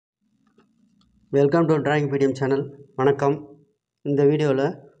Welcome to drawing medium channel. வணக்கம். இந்த வீடியோவில்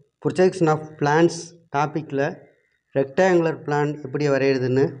ப்ரொஜெக்ஷன் ஆஃப் பிளான்ஸ் டாப்பிக்கில் ரெக்டாங்குலர் பிளான் எப்படி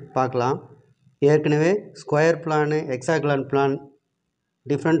வரைகிறதுன்னு பார்க்கலாம். ஏற்கனவே square plan hexagonal plan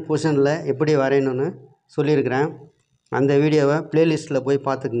different பொசிஷனில் எப்படி வரையணும்னு சொல்லியிருக்கிறேன். அந்த வீடியோவை ப்ளேலிஸ்ட்டில் போய்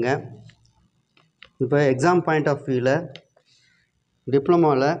பார்த்துக்குங்க. இப்போ எக்ஸாம் பாயிண்ட் ஆஃப் வியூவில்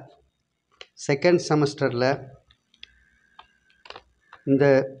டிப்ளமோவில் செகண்ட் செமஸ்டரில்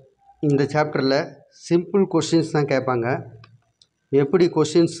இந்த சாப்டரில் சிம்பிள் கொஷின்ஸ் தான் கேட்பாங்க. எப்படி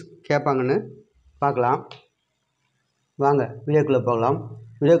கொஷின்ஸ் கேட்பாங்கன்னு பார்க்கலாம். வாங்க வீடியோக்குள்ளே போகலாம்.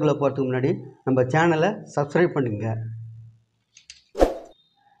 வீடியோக்குள்ளே போகிறதுக்கு முன்னாடி நம்ம சேனலை சப்ஸ்கிரைப் பண்ணுங்க.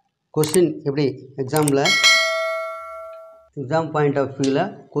 கொஷின் எப்படி எக்ஸாம் பாயிண்ட் ஆஃப் வியூவில்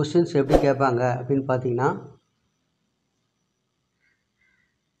கொஷின்ஸ் எப்படி கேட்பாங்க அப்படின்னு பார்த்தீங்கன்னா,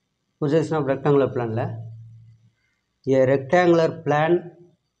 ப்ரொஜெக்ஷன் ஆஃப் ரெக்டாங்குலர் பிளானில் a rectangular plan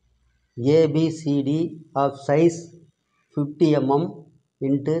ABCD of size 50 mm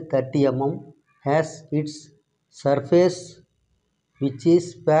into 30 mm has its surface which is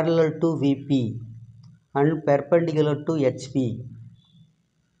parallel to VP and perpendicular to HP.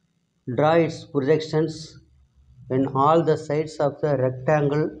 Draw its projections when all the sides of the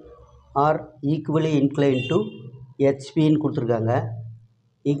rectangle are equally inclined to HP ன்னு கொடுத்துருக்காங்க.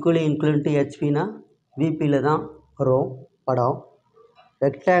 Equally inclined to ஹெச்பின்னா விபியில் தான் வரும் படம்.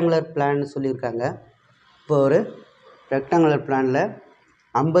 Rectangular plan சொல்லியிருக்காங்க. இப்போ ஒரு rectangular பிளானில்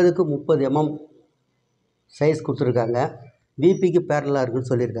 50க்கு 30 mm size கொடுத்துருக்காங்க. விபிக்கு பேரலாக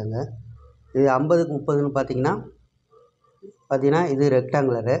இருக்குதுன்னு சொல்லியிருக்காங்க. இது 50க்கு 30ன்னு பார்த்தீங்கன்னா இது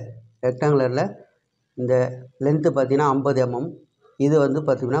ரெக்டாங்குலரில் இந்த லென்த்து பார்த்தீங்கன்னா 50 mm, இது வந்து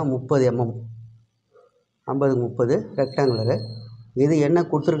பார்த்திங்கன்னா 30 mm. 50க்கு 30 ரெக்டாங்குலரு. இது என்ன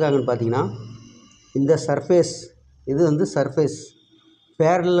கொடுத்துருக்காங்கன்னு பார்த்தீங்கன்னா, இந்த சர்ஃபேஸ் இது வந்து சர்ஃபேஸ்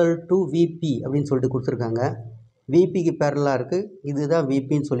பேரலல் டு விபி அப்படின்னு சொல்லிட்டு கொடுத்துருக்காங்க. விபிக்கு பேரலாக இருக்குது. இதுதான்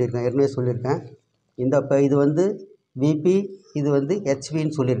விபின்னு சொல்லியிருக்கேன், ஏற்கனவே சொல்லியிருக்கேன். இப்போ இது வந்து விபி, இது வந்து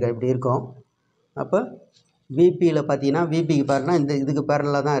ஹெச்பின்னு சொல்லியிருக்கேன். இப்படி இருக்கும். அப்போ விபியில் பார்த்தீங்கன்னா விபிக்கு பேரலாக இதுக்கு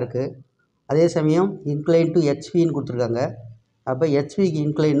பேரலாக தான் இருக்குது. அதே சமயம் இன்க்ளைன் டு ஹெச்பின்னு கொடுத்துருக்காங்க. அப்போ ஹெச்பிக்கு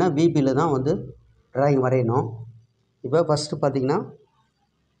இன்க்ளைன்னா விபியில் தான் வந்து டிராயிங் வரையணும். இப்போ ஃபஸ்ட்டு பார்த்திங்கன்னா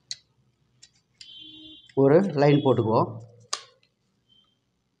ஒரு லைன் போட்டுக்குவோம்.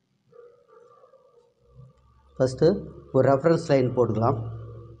 ஃபஸ்ட்டு ஒரு ரெஃபரன்ஸ் லைன் போட்டுக்கலாம்.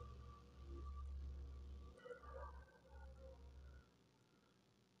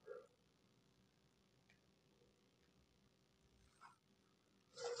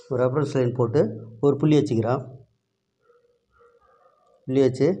 ஒரு ரெஃபரன்ஸ் லைன் போட்டு ஒரு புள்ளி வச்சுக்கிறோம். புள்ளி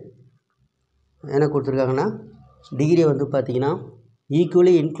வச்சு என்ன கொடுத்துருக்காங்கன்னா, டிகிரி வந்து பார்த்திங்கன்னா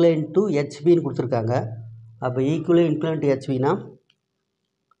ஈக்குவலி இன்க்ளைன் டு ஹெச்பின்னு கொடுத்துருக்காங்க. அப்போ ஈக்குவலி இன்க்ளைன் டு ஹெச்பின்னா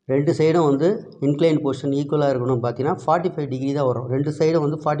ரெண்டு சைடும் வந்து இன்க்ளைன் பொசிஷன் ஈக்குவலாக இருக்கணும். பார்த்தீங்கன்னா 45 டிகிரி தான் வரும். ரெண்டு சைடும்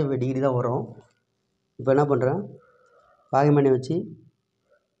வந்து 45 டிகிரி தான் வரும். இப்போ என்ன பண்ணுறேன், பாகைமணி வச்சு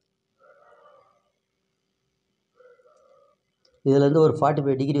இதிலேருந்து ஒரு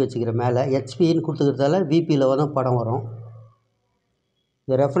 45 டிகிரி வச்சுக்கிறேன். மேலே ஹெச்பின்னு கொடுத்துக்கிறதால விபியில் தான் படம் வரும்.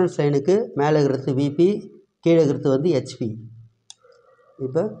 இந்த ரெஃபரன்ஸ் லைனுக்கு மேலே இருக்கிறது விபி, கீழே இருக்கிறது வந்து ஹெச்பி.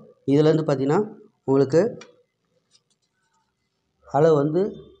 இப்போ இதிலேருந்து பார்த்திங்கன்னா உங்களுக்கு அளவு வந்து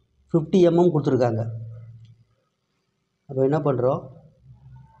 50 mm கொடுத்துருக்காங்க. அப்போ என்ன பண்ணுறோம்,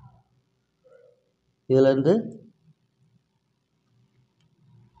 இதிலேருந்து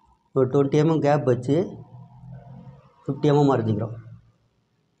ஒரு 20 mm கேப் வச்சு 50 mm வரைஞ்சிக்கிறோம்.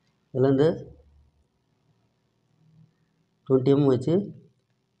 இதுலேருந்து 20 mm வச்சு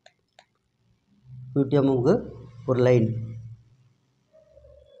 50 mmக்கு ஒரு லைன்.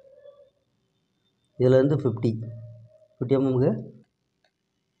 இதிலேருந்து 50 mmக்கு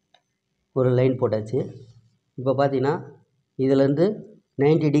ஒரு லைன் போட்டாச்சு. இப்போ பார்த்தீங்கன்னா இதிலேருந்து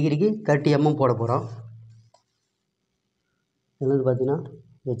 90 டிகிரிக்கு 30 mm போட போகிறோம். இதுலேருந்து பார்த்தீங்கன்னா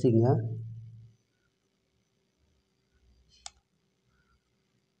வச்சுக்கோங்க.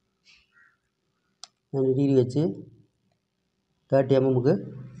 டிகிரி வச்சு 30 mmக்கு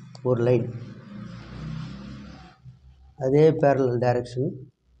ஒரு லைன். அதே பேரலல் டைரக்ஷன்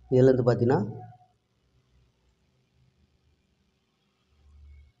இதிலேருந்து பார்த்தீங்கன்னா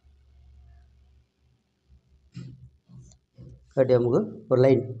KTMக்கு ஒரு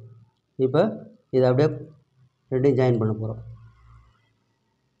லைன். இப்போ இதை அப்படியே ரெண்டையும் ஜாயின் பண்ண போகிறோம்.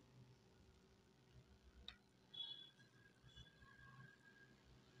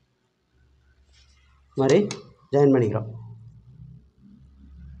 மாதிரி ஜாயின் பண்ணிக்கிறோம்.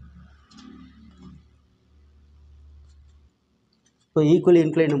 இப்போ ஈக்குவலி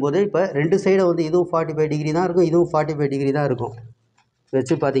இன்க்ளைனும் போது இப்போ ரெண்டு சைடும் வந்து இதுவும் 45 டிகிரி தான் இருக்கும், இதுவும் 45 டிகிரி தான் இருக்கும்.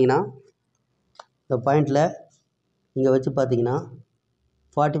 வச்சு பார்த்தீங்கன்னா இந்த பாயிண்டில் இங்கே வச்சு பார்த்தீங்கன்னா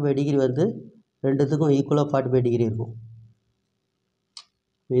 45 டிகிரி வந்து ரெண்டுத்துக்கும் ஈக்குவலாக 45 டிகிரி இருக்கும்.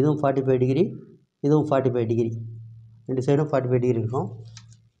 இதுவும் 45 டிகிரி, இதுவும் 45 டிகிரி, ரெண்டு சைடும் 45 டிகிரி இருக்கும்.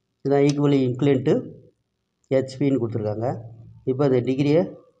 இதுதான் ஈக்குவலி இன்க்ளைன் டு ஹெச்பின்னு கொடுத்துருக்காங்க. இப்போ அந்த டிகிரியை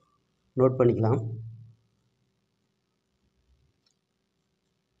நோட் பண்ணிக்கலாம்.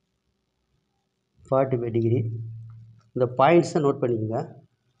 $45 டிகிரி. இந்த பாயிண்ட்ஸை நோட் பண்ணிக்கோங்க.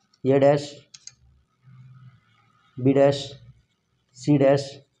 A dash, B dash, C dash,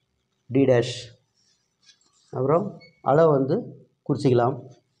 D dash. அப்புறம் அளவு வந்து குறிச்சிக்கலாம்.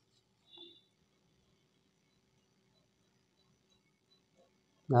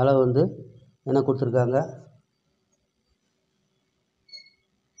 அளவு வந்து என்ன கொடுத்துருக்காங்க,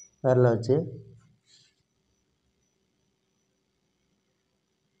 விரல வச்சு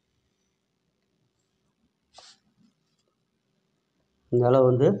இந்த அளவு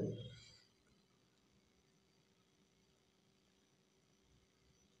வந்து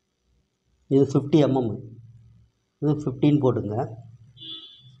இது 50 mm, இது 15 போட்டுங்க.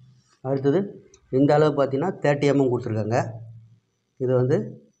 அடுத்தது இந்த அளவு பார்த்தீங்கன்னா 30 mm கொடுத்துருக்காங்க. இது வந்து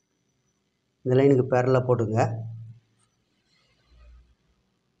இந்த லைனுக்கு பேரலாக போட்டுங்க.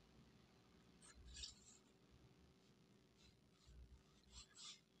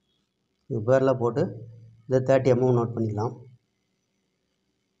 இது பேரலாக போட்டு இதை 30 mm நோட் பண்ணிக்கலாம்.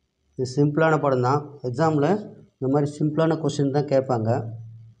 இது சிம்பிளான படம் தான். எக்ஸாமில் இந்த மாதிரி சிம்பிளான கொஸ்டின் தான் கேட்பாங்க.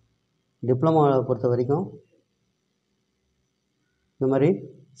 டிப்ளமோவை பொறுத்த வரைக்கும் இந்த மாதிரி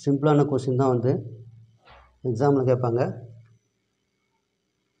சிம்பிளான கொஸ்டின் தான் வந்து எக்ஸாமில் கேட்பாங்க.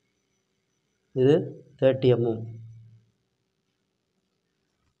 இது 30 mm,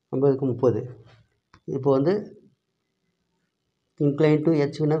 50க்கு 30. இப்போ வந்து இன்க்ளைன் டு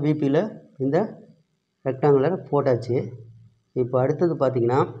ஹெச்னா விபியில் இந்த ரெக்டாங்குலர் போட்டாச்சு. இப்போ அடுத்தது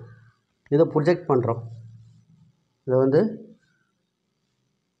பார்த்திங்கன்னா இதை ப்ரொஜெக்ட் பண்ணுறோம். இதை வந்து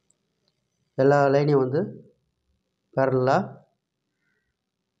எல்லா லைனையும் வந்து பேரலாக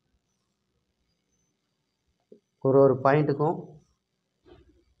ஒரு பாயிண்ட்டுக்கும்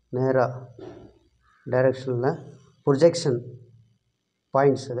நேராக டைரெக்ஷனில் ப்ரொஜெக்ஷன்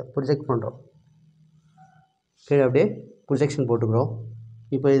பாயிண்ட்ஸ் அதை ப்ரொஜெக்ட் பண்ணுறோம். கீழே அப்படியே ப்ரொஜெக்ஷன் போட்டுக்கிறோம்.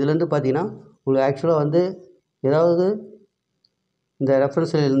 இப்போ இதுலேருந்து பார்த்தீங்கன்னா உங்களுக்கு ஆக்சுவலாக வந்து ஏதாவது இந்த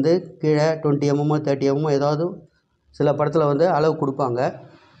ரெஃபரன்ஸ்லேருந்து கீழே 20 mm 30 mm ஏதாவது சில படத்தில் வந்து அளவு கொடுப்பாங்க.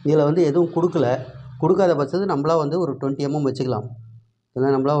 இதில் வந்து எதுவும் கொடுக்காத பட்சத்து நம்மளாக வந்து ஒரு 20 mm வச்சுக்கலாம்.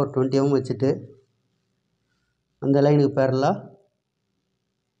 இதெல்லாம் நம்மளாக ஒரு 20 mm வச்சுட்டு அந்த லைனுக்கு பேரலாக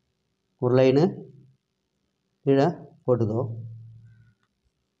ஒரு லைனு கீழே போட்டுக்கிறோம்.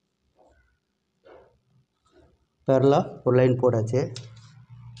 பேரலாக ஒரு லைன் போட்டாச்சு.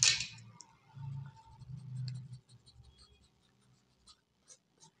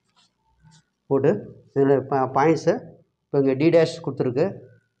 போட்டு இதில் பாயிண்ட்ஸை இப்போ இங்கே டி டேஷ் கொடுத்துருக்கு,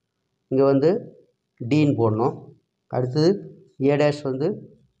 இங்கே வந்து டின்னு போடணும். அடுத்தது ஏ டேஷ் வந்து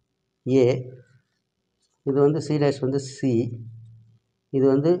ஏ, இது வந்து சி டேஷ் வந்து சி, இது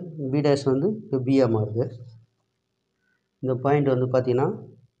வந்து பி டேஷ் வந்து பியாக மாறுது. இந்த பாயிண்ட் வந்து பார்த்திங்கன்னா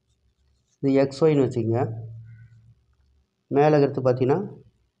இது எக்ஸ்ஒய்னு வச்சுக்கோங்க. மேலே இருக்கிறது பார்த்திங்கன்னா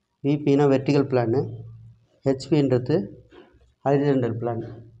விபின்னா வெர்டிக்கல் பிளானு, ஹெச்பின்றது ஹாரிசான்டல் பிளான்.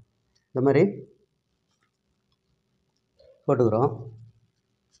 இந்த மாதிரி போட்டுக்கிறோம்.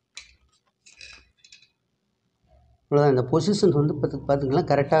 இவ்வளோதான். இந்த பொசிஷன்ஸ் வந்து பார்த்திங்கன்னா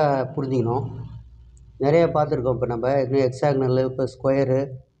கரெக்டாக புரிஞ்சிக்கணும். நிறைய பார்த்துருக்கோம். இப்போ நம்ம எக்ஸாக்னல், இப்போ ஸ்கொயரு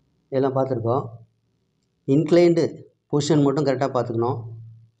இதெல்லாம் பார்த்துருக்கோம். இன்க்ளைன்டு பொசிஷன் மட்டும் கரெக்டாக பார்த்துக்கணும்.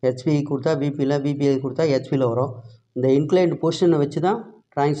 ஹெச்பி கொடுத்தா பிபியில், பிபிஐ கொடுத்தா ஹெச்பியில் வரும். இந்த இன்க்ளைன்டு பொசிஷனை வச்சு தான்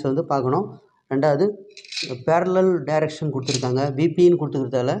ட்ராயிங்ஸ் வந்து பார்க்கணும். ரெண்டாவது பேரலல் டைரக்ஷன் கொடுத்துருக்காங்க. பிபின்னு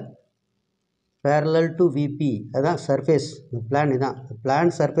கொடுத்துக்கிறதால பேரலல் டு விபி, அதுதான் சர்ஃபேஸ். இந்த பிளான் இதுதான்.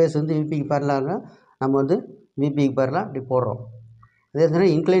 பிளான் சர்ஃபேஸ் வந்து விபிக்கு பேரலாக நம்ம வந்து விபிக்கு பேரலாக இப்படி போடுறோம். அதே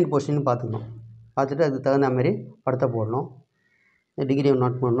சமயம் இன்க்ளைன் பொசிஷன் பார்த்துக்கணும். பார்த்துட்டு அதுக்கு தகுந்த மாதிரி படத்தை போடணும். டிகிரியை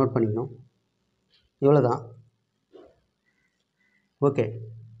நோட் பண்ணிக்கணும். இவ்வளோ தான். ஓகே,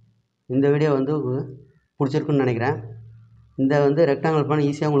 இந்த வீடியோ வந்து பிடிச்சிருக்குன்னு நினைக்கிறேன். இந்த வந்து ரெக்டாங்கிள் பிளான்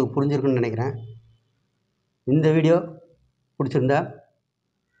ஈஸியாக உங்களுக்கு புரிஞ்சிருக்குன்னு நினைக்கிறேன். இந்த வீடியோ பிடிச்சிருந்தா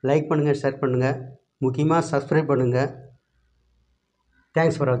லைக் பண்ணுங்கள், ஷேர் பண்ணுங்கள், முக்கியமாக சப்ஸ்கிரைப் பண்ணுங்கள்.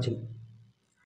 தேங்க்ஸ் ஃபார் வாட்சிங்.